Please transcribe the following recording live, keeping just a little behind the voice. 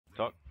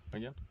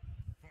again?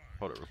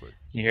 Hold it real quick.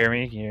 You hear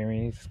me? Can you hear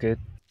me? It's good.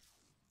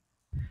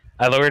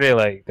 I lowered it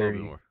like 30. A little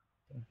bit more.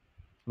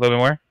 A little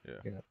bit more?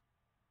 Yeah.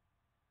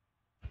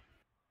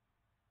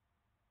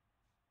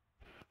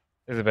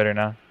 Is it better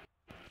now?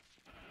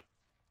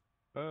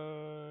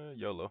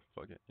 YOLO.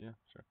 Fuck it. Yeah,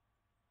 sure.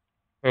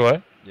 Wait,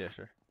 what? Yeah,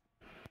 sure.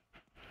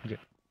 Okay.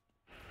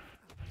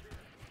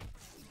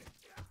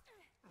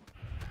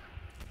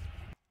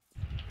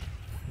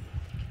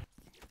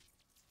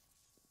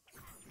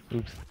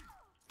 Oops.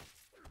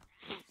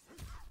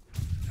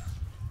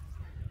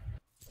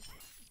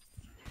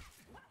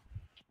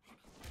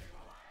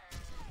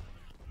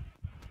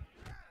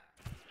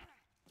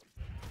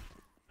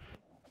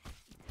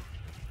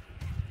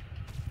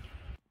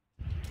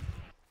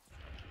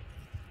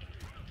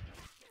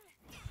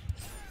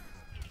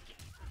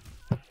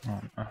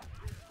 Oh,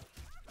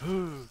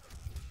 no.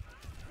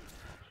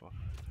 Fuck.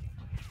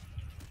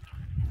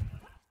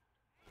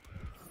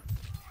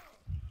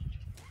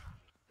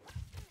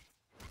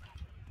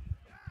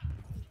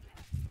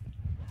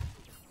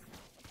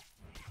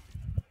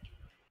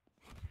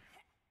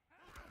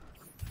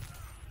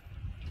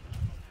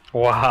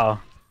 Wow.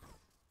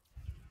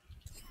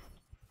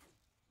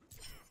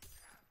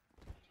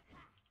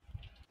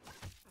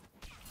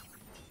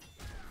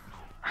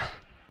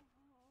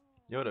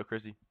 Yo, what up,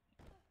 Chrissy?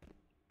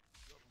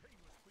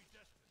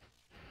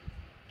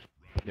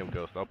 Yo,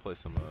 Ghost, I'll play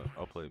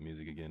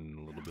music again in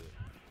a little bit.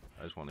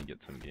 I just want to get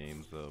some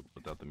games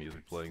without the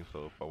music playing,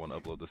 so if I want to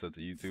upload this to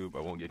YouTube, I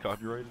won't get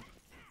copyrighted.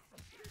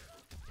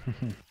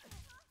 The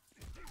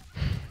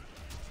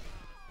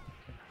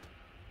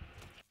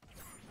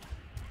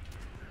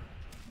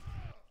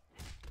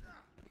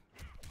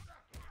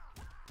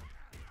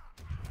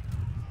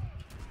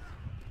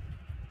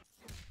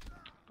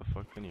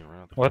fuck can you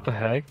run? What the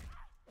heck?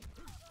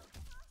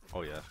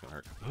 Oh yeah, that's gonna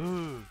hurt.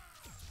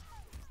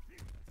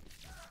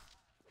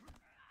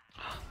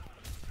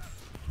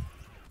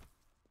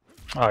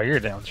 Oh, you're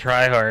down.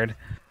 Try hard.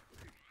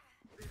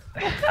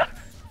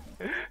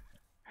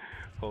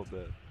 Hold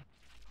that.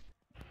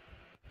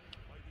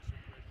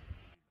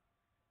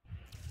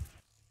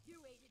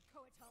 You aided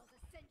Koatal's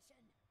ascension.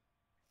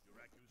 Your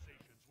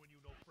accusations when you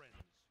know friends.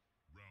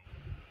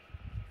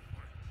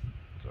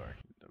 Sorry,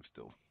 I'm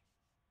still.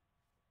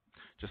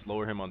 Just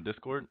lower him on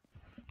Discord.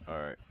 All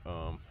right.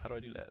 How do I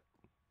do that?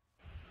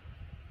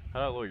 How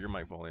do I lower your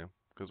mic volume?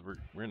 Because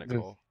we're in a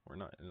call. We're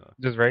not in a.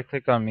 Just right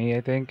click on me,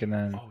 I think, and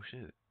then Oh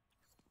shit.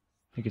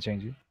 you can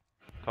change it.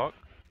 Talk.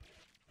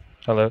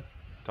 Hello?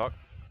 Talk.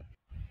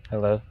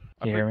 Hello?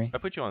 Can you hear me? I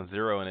put you on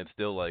 0 and it's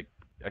still like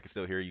I can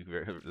still hear you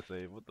the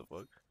same. What the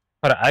fuck?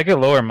 Hold on, I could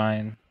lower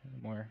mine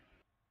more.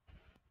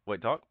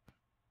 Wait, talk.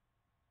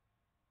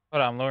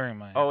 Hold on, I'm lowering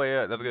mine. Oh wait,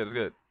 yeah, that's good. That's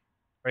good.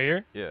 Right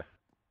here? Yeah.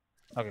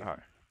 Okay. All right.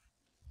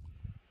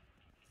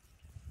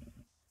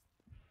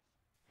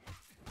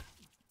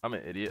 I'm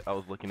an idiot. I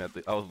was looking at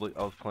I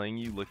was playing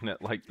you looking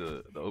at like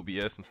the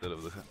OBS instead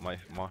of my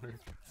monitor.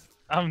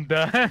 I'm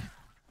done.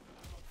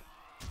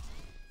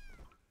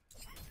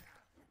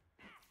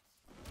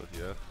 But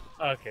yeah.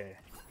 Okay.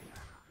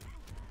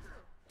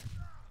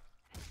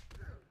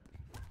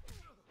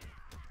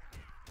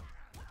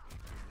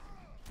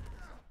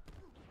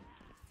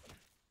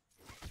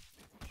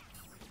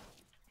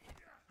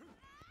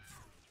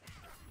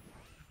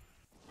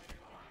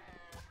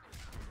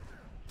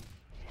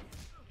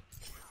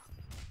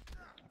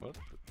 What?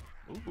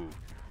 Ooh.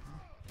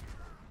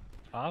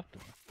 Optimal.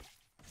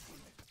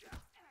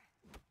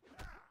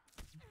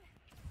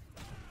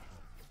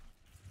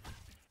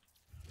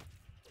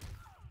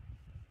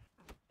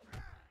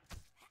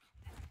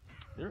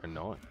 You're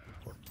annoying.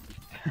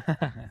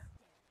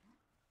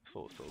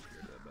 So scared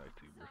of that back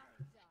two, bro.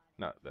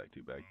 Not back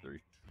two, back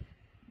three.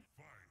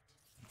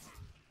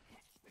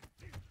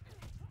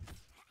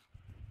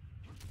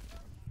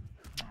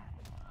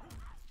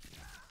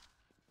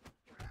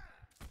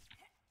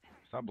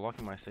 Stop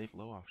blocking my safe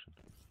low option.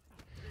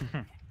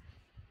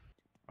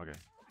 Okay.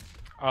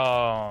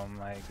 Oh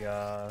my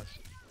gosh.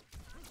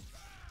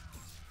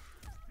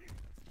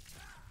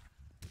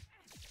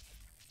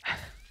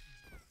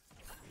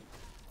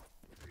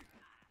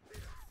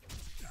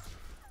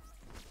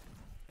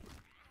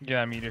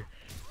 Yeah, meter.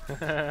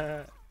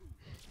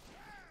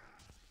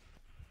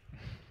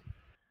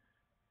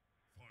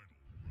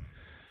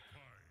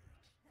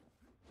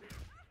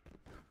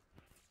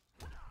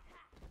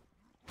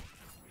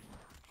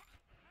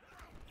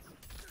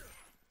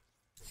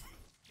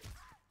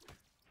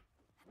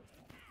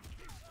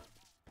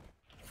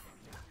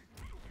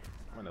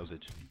 My nose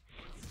itch.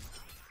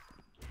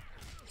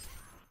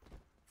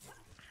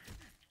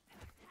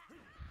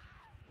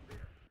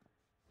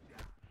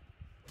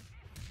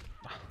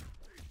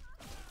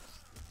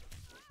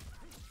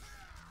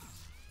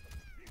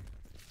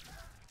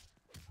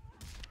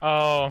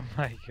 Oh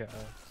my god.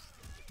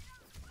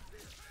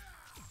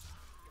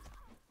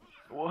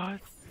 What?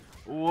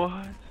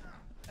 What?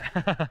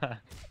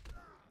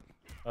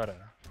 Hold on.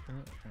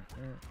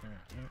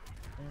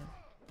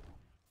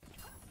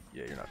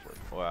 Yeah, you're not slick.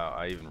 Wow,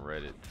 I even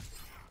read it.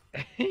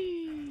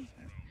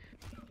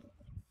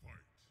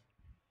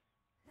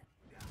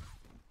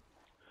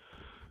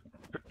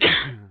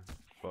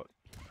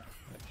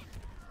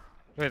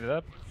 Wait, did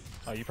that?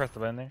 Oh, you pressed the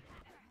button there.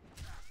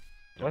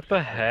 Oh, What shit, the I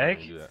didn't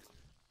heck? do that.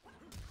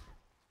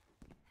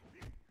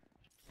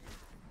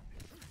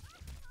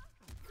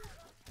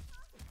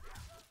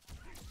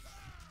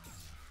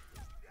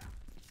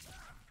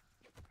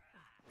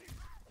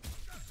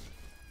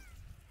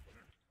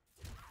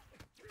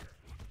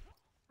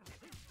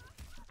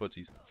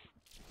 Footsies.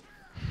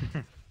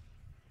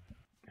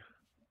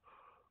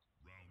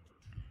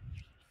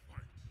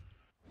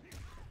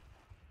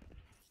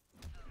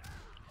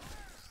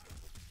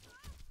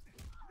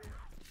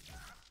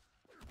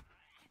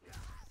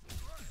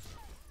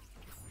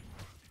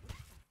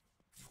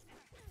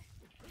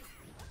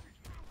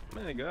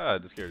 Man,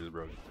 God, this character's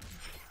broken.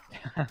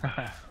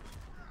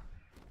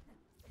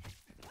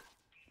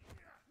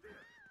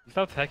 You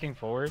stop hacking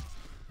forward,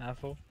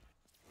 asshole.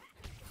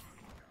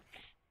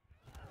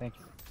 Thank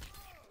you.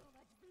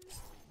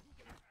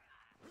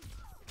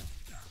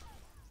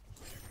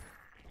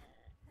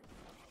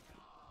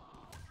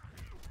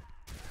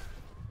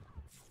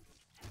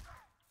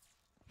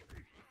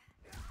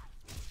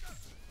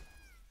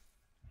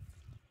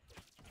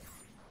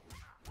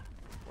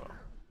 Wow.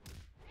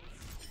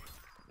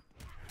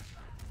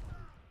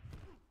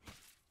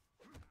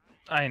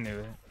 I knew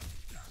it.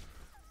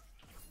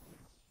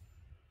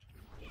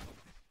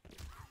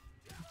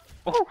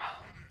 Oh!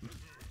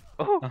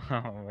 Oh!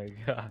 Oh my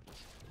god.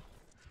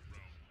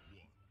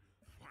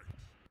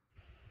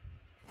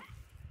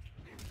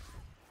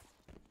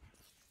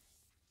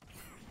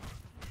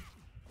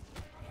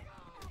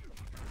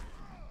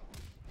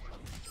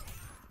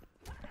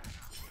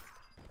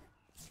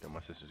 Yeah, my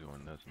sister's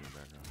going nuts in the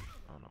background.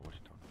 I don't know what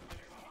she's talking about.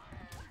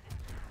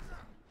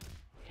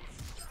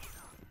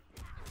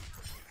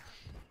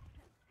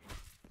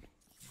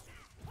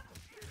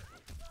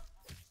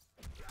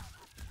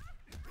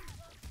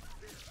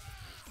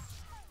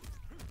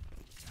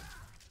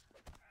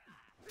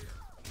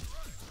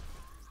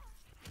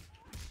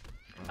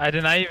 I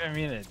did not even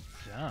mean to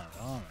jump.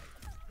 Oh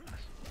my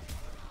gosh.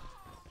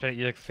 Tried to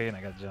EXP and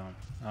I got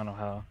jumped. I don't know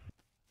how.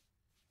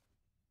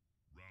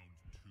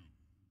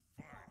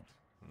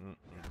 Mm-mm.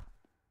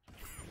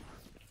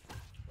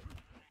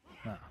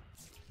 No.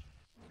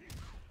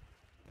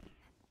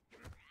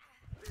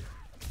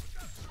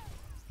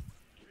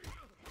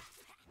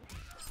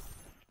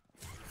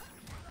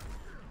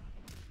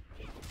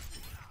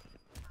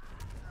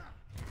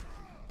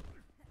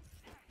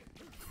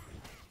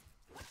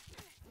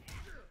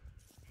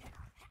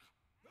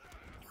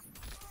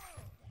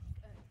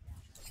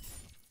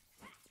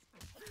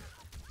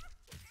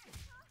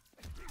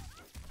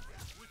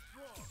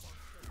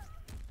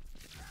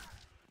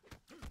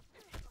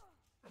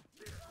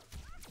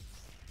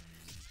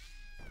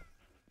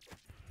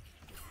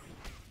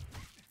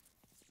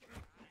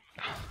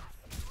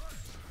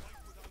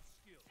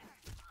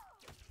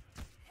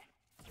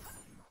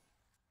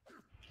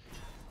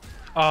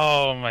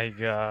 Oh my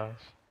gosh.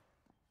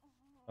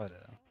 What a...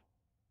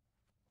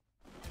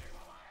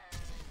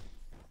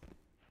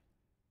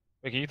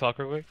 Wait, can you talk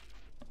real quick?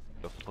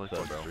 That's the place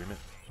I stream it.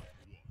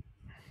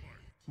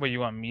 Wait,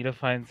 you want me to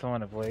find someone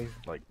to play?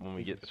 Like, when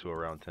we get to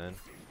around 10,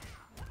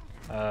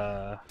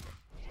 I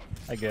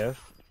guess.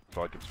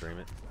 so I can stream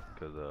it.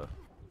 Because,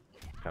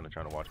 kind of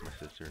trying to watch my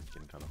sister. It's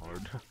getting kind of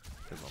hard.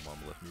 Because my mom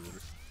left me with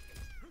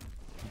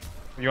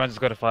her. You want to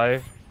just go to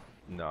 5?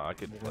 No, I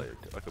could play it.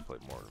 I could play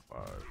more than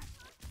 5.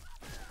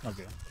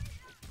 Okay.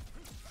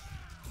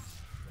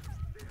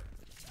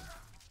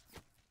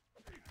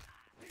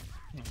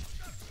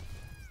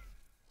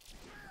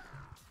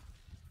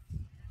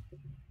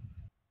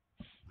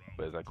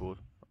 But is that cool?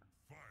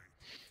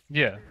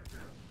 Yeah.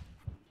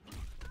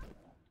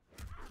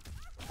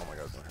 Oh my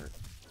god, it's gonna hurt.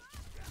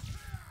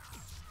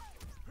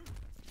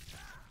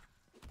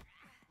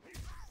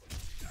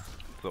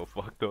 So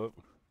fucked up.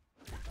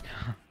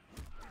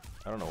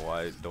 I don't know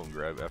why I don't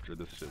grab after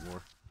this shit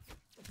more.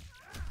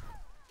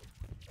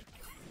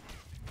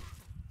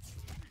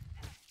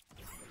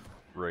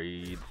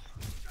 Raids.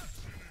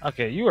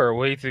 Okay, you are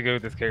way too good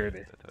with this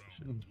character. That type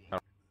of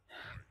shit.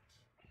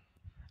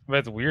 But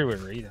it's weird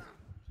with Raiden.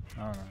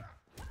 I don't know.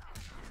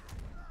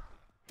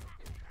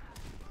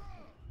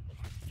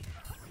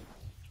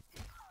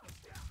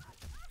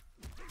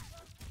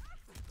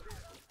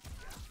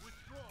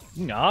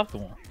 You can off the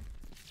one.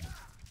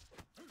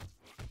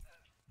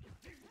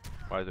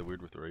 Why is it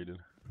weird with Raiden?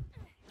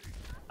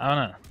 I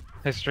don't know.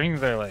 His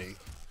strings are like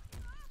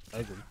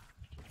ugly.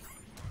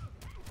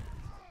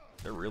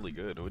 They're really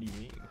good. What do you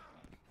mean?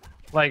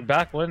 Like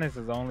back one is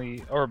his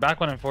only, or back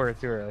one and 4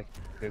 too are like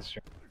his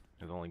strings.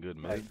 His only good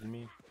mids, you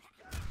mean?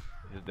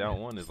 His down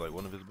one is like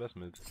one of his best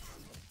mids.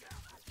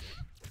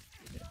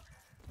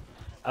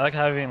 I like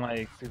having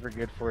like super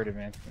good forward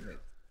advancement.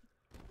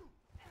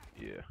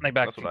 Yeah. Like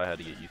back That's what two. I had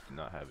to get used to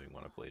not having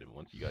when I played him.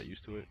 Once you got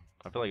used to it,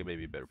 I feel like it made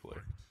me a better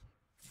player.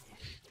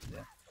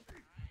 Yeah.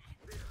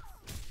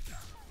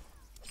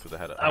 Because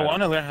I I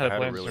want to learn how to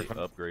play him really super-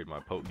 upgrade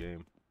my poke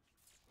game.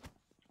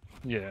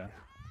 Yeah.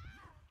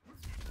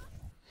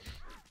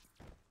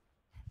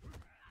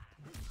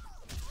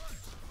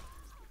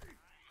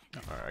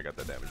 Alright, I I got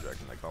that damage back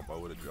from that comp. I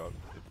would have dropped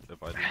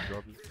if I didn't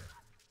drop it.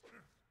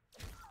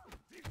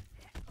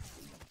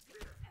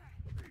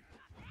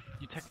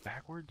 You tech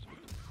backwards?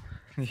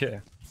 Yeah.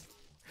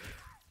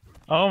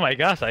 Oh my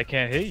gosh, I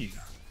can't hit you.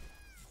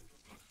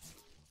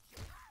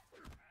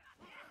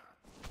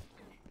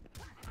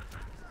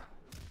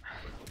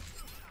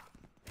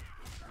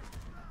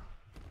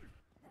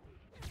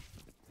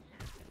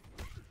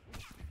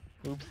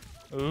 Oops.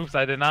 Oops,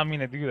 I did not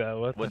mean to do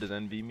that. What does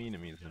NV mean? It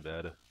means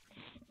Nevada.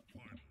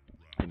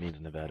 It means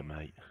Nevada,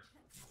 mate.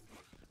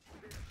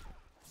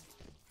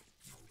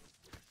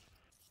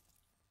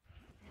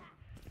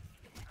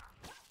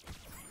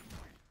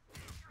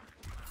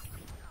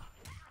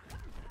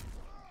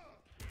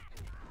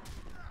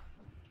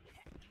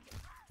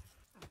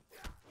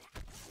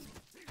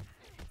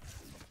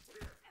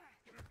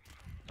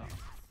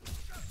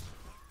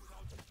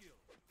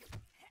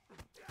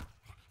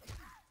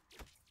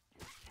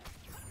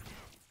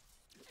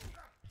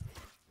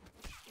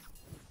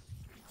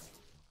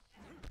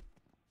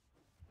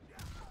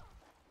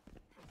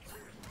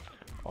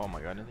 Oh my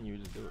god, I didn't think you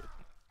would just do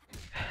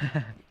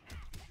it.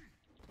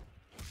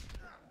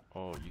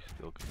 Oh, you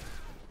still could.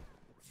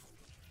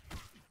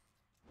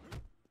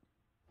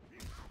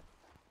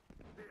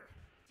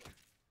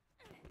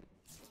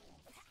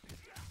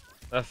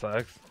 That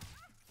sucks.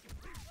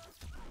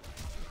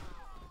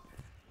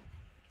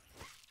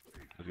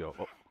 Let's go.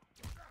 Oh.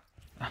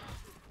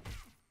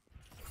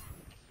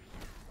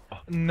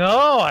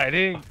 No, I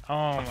didn't.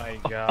 Oh my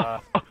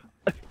god.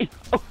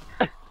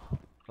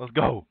 Let's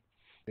go.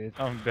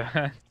 I'm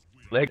done.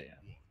 Leg. Damn.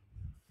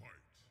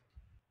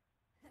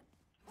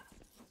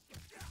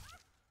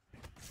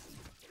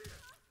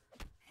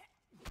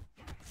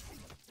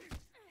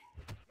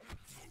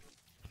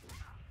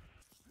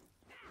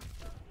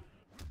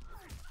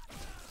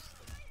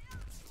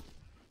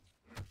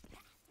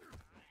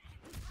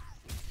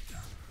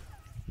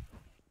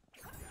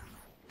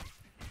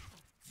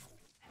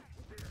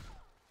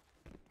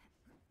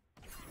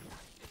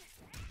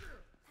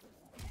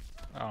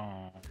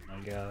 Oh my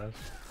gosh.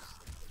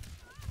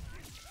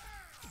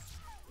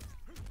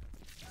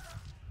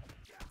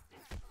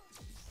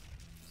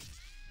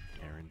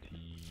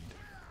 Guaranteed.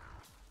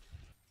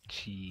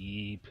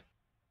 Cheap.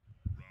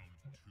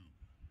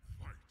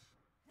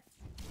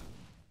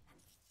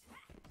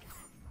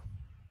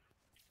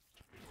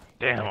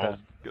 Damn, Okay. I was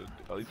good.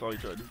 At least all you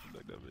tried to do was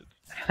like that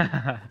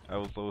bitch. I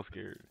was so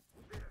scared.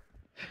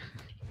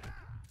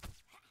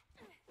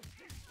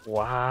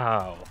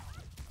 Wow.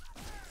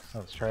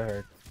 That was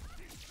tryhard.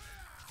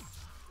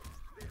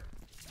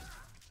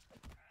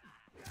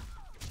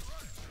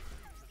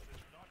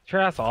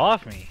 Trash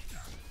off me.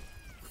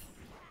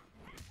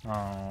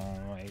 Oh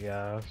my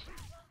gosh.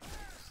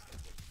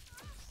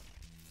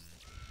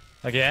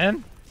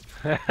 Again?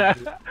 Do not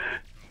provoke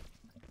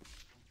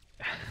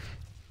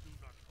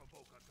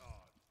a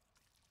god.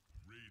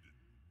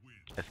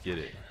 Let's get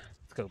it.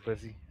 Let's go,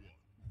 pussy.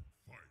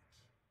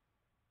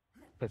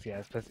 Pussy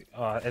ass pussy.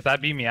 Oh, if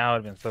that beat me, I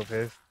would have been so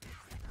pissed.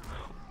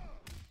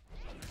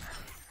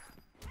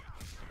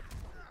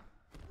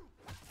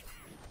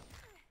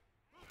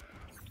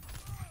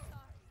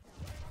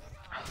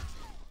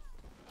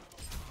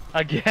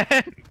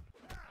 Again?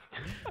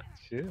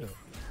 Chill.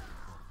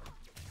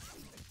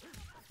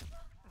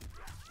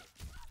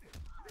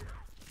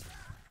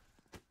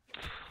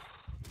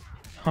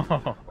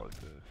 Fuck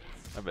this.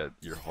 I bet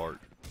your heart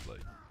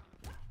like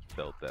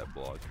felt that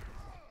block.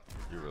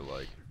 You were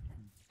like,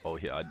 oh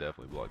yeah, I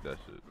definitely blocked that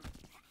shit.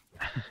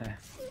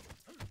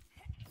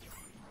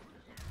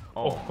 Oh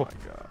Oh. my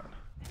god.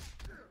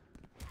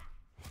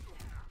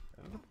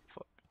 What the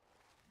fuck?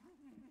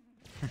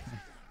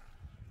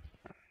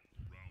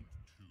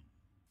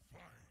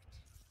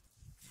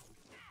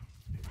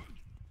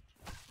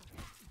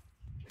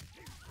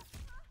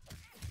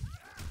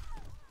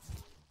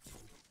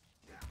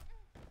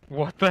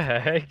 What the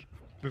heck?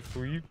 The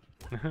sweep?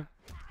 Damn.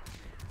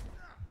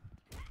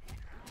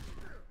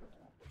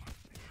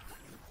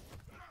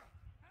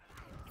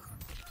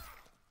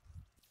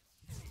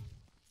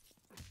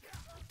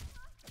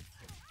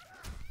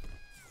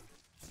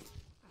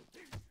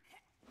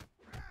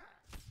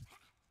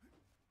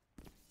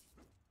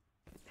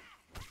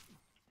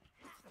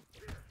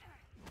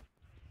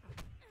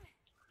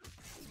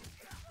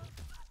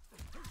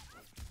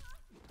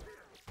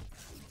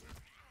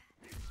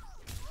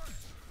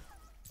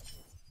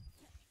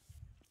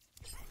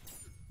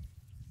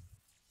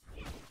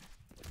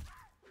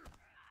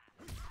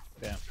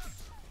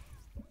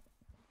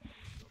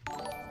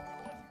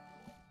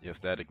 Yo,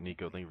 Static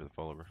Nico, thank you for the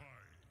follower.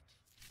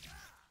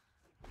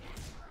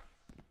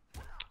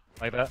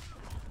 Like that?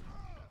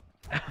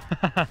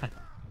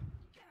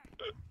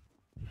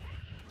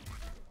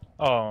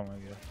 Oh my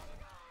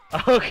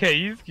god. Okay,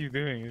 you just keep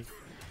doing it.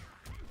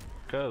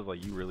 Cause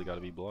like you really gotta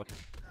be blocking.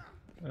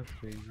 That's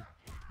crazy.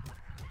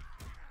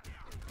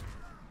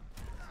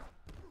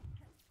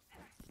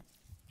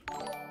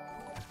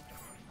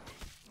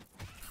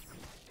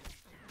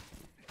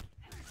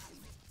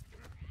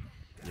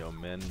 Yo,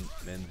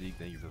 Zeke,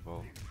 thank you for the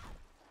follow.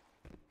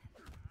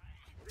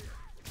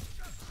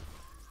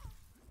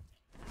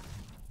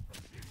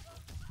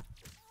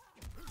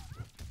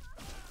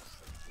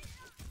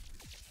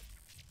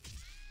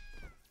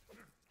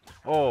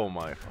 Oh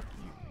my fuck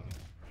you.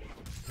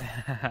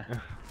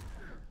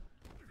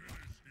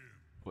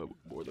 What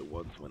more than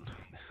once when?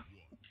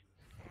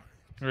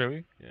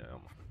 Really? Yeah.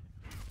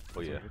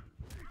 Oh yeah.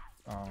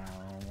 Oh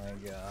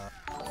my god.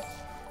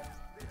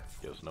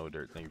 Yo, Snow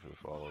Dirt, thank you for the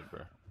follow,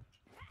 bro.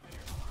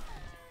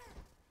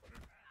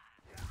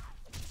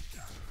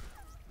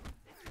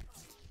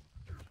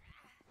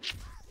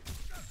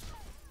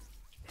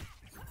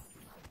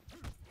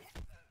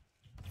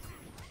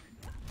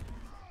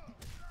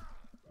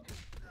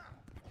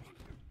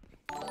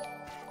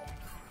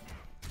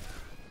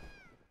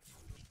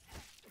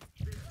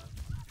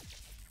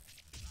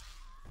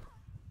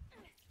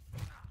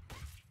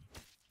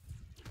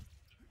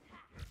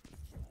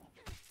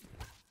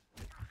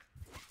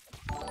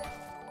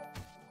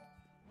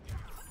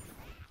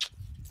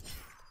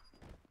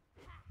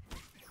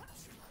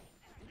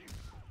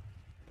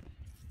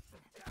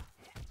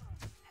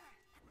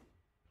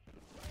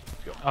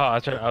 Let's go. Oh,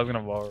 I was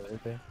gonna wall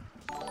right there.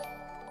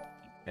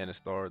 And a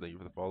star, thank you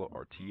for the follow.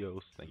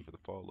 Artios, thank you for the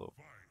follow.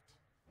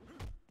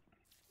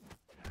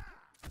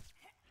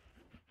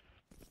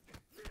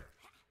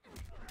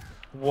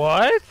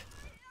 What?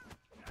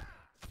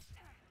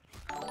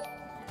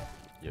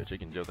 Yo,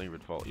 Chicken Joe, thank you for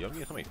the follow. Yo, I'm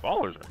getting so many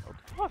followers right now.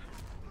 What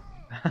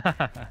the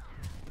fuck?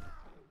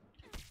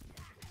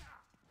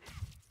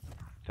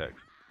 Text.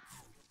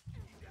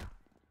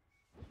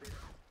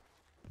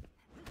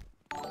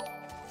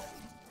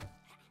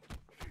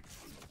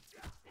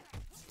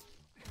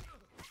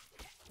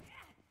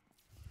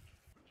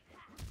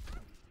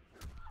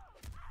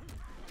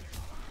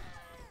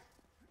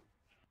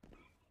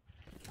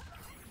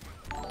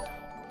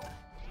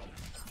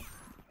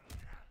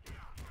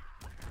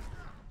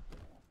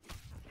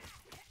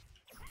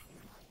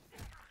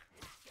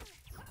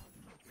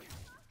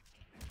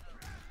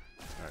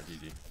 Alright,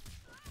 GG.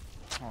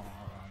 Oh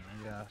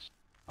my gosh.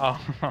 Oh.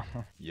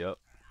 Yep.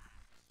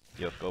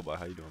 Yo, Scoba,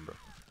 how you doing, bro?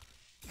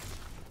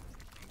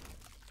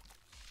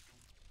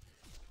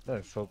 That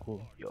is so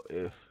cool. Yo,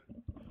 If.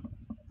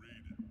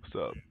 What's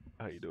up?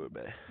 How you doing,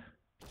 man?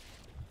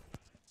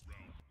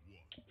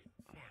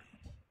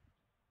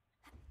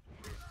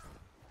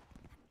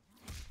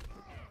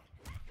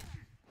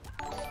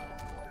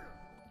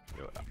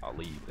 Yo,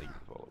 Ali, thank you for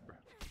the follow, bro.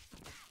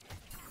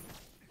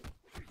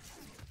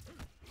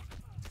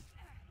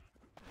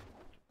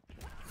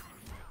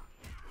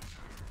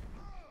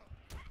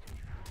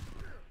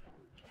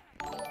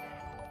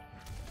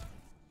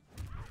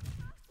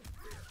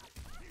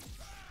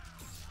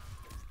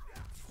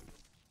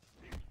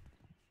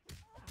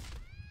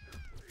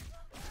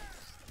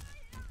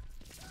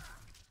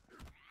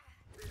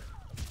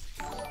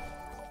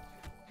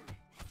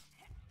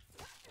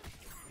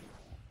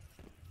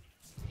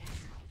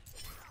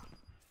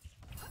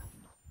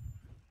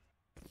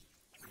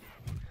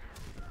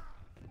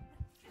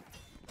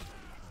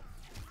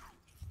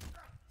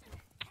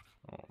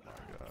 Oh my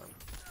god.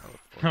 How the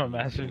fuck Oh, did you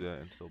massive. do that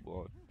and still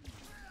block?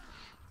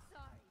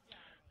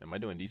 Am I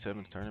doing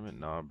D7's tournament?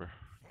 Nah, bro.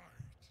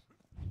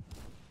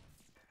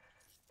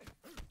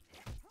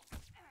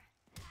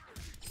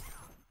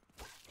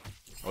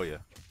 Oh yeah.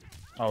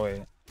 Oh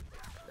wait.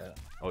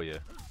 Oh yeah.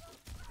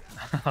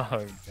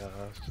 Oh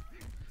gosh.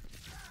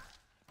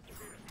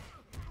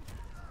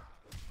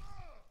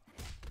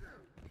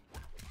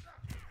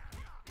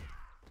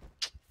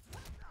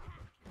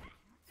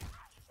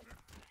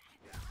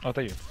 Oh, I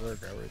thought you were flare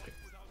grab right there.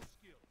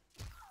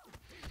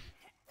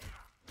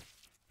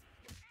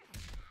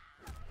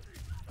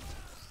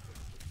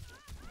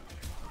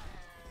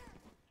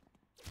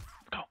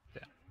 Go.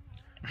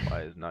 Yeah.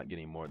 Why is not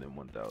getting more than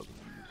 1,000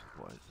 views?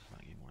 Why is this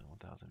not getting more than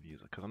 1,000 views?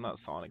 Because I'm not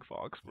Sonic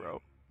Fox,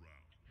 bro.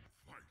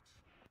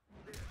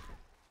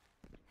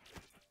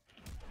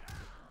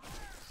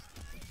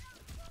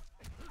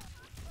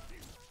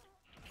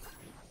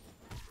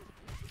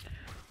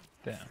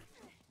 Damn.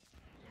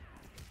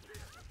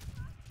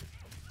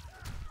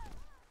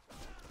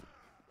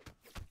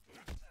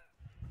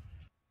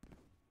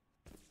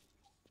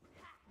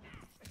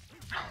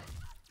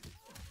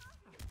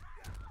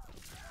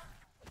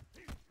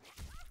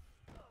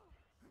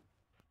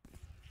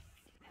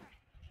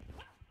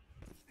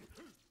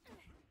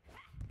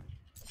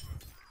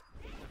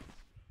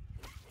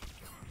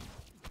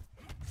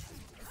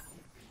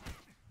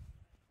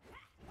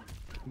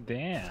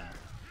 Damn.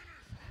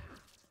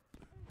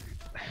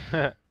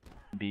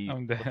 Be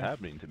I'm what's dead.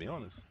 happening, to be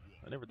honest.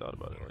 I never thought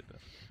about it like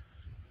that.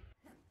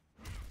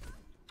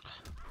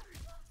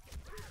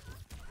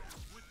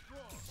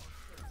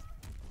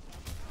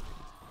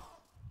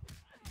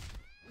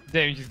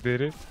 Damn, you just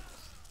did it.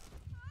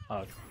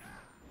 Oh.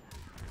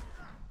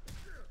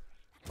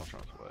 I'm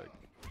trying to swag.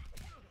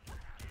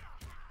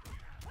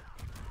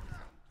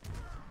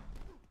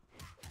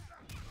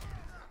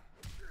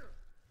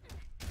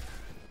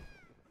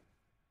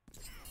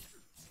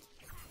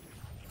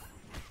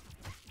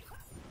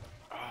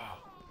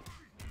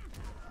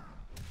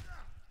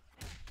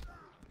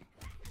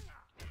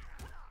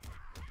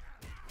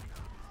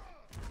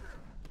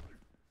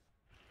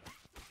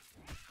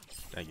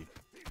 Thank you.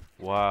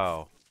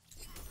 Wow.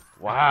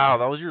 Wow,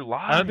 that was your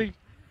lie. I don't think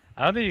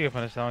you can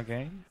punish someone, can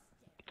you?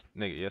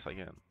 Nigga, yes I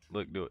can.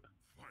 Look, do it.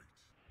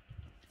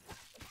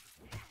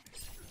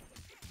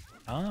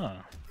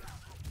 Ah.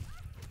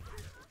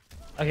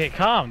 Okay,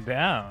 calm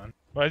down.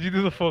 Why'd you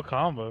do the full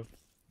combo?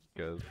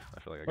 Because I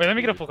feel like I Wait, let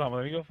me get a cheated. full combo.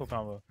 Let me get a full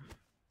combo.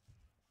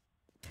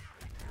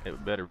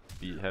 It better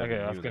be heavy. Okay,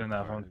 that's music. good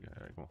enough. Alright,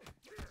 cool.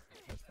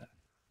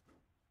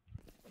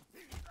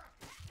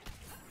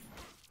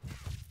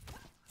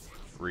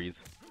 Freeze.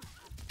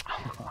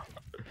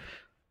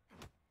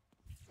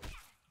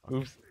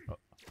 Oops.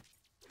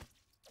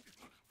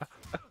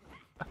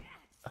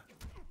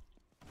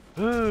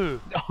 Oh.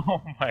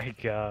 Oh my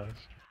gosh.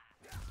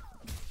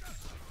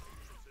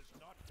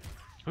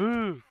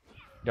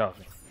 Get off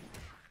me.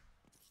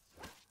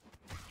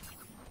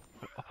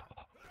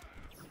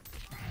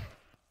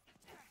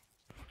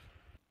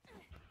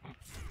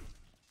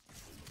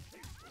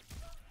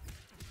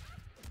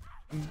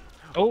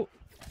 Oh.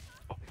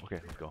 Oh,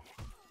 okay, let's go.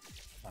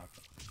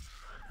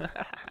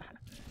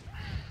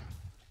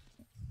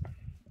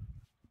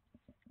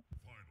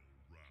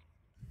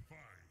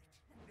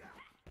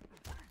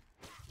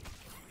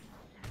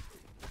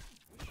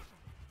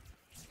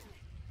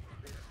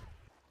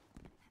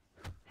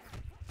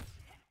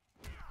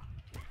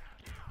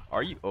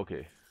 Are you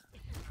okay?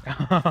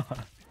 Oh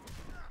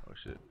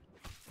shit.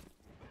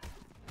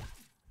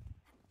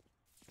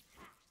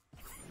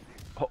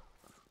 Oh.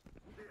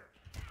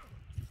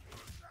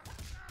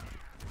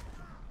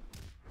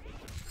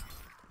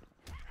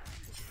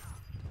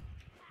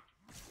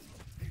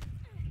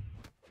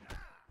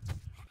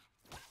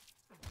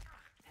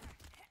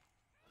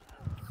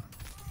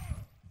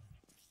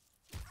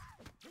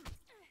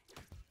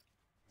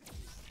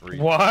 Freeze.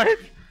 What?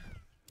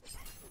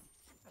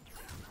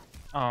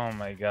 Oh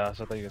my gosh,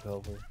 I thought you could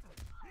teleport.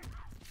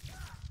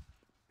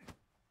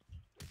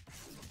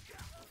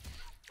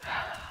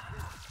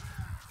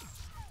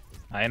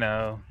 I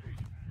know.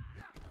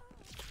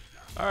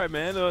 All right,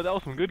 man. That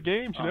was some good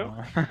games, you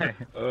know.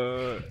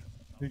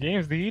 The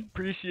games, dude.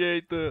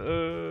 Appreciate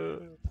the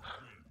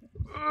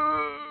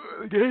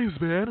games,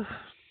 man.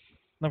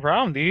 No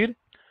problem, dude.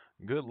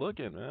 Good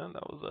looking, man.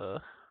 That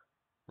was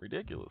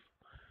ridiculous.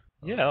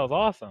 Yeah, that was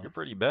awesome. You're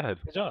pretty bad.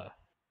 Good job.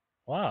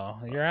 Wow,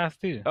 your ass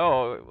too.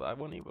 Oh, I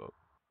won Evo.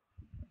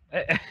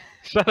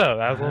 Shut up,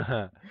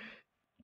 asshole.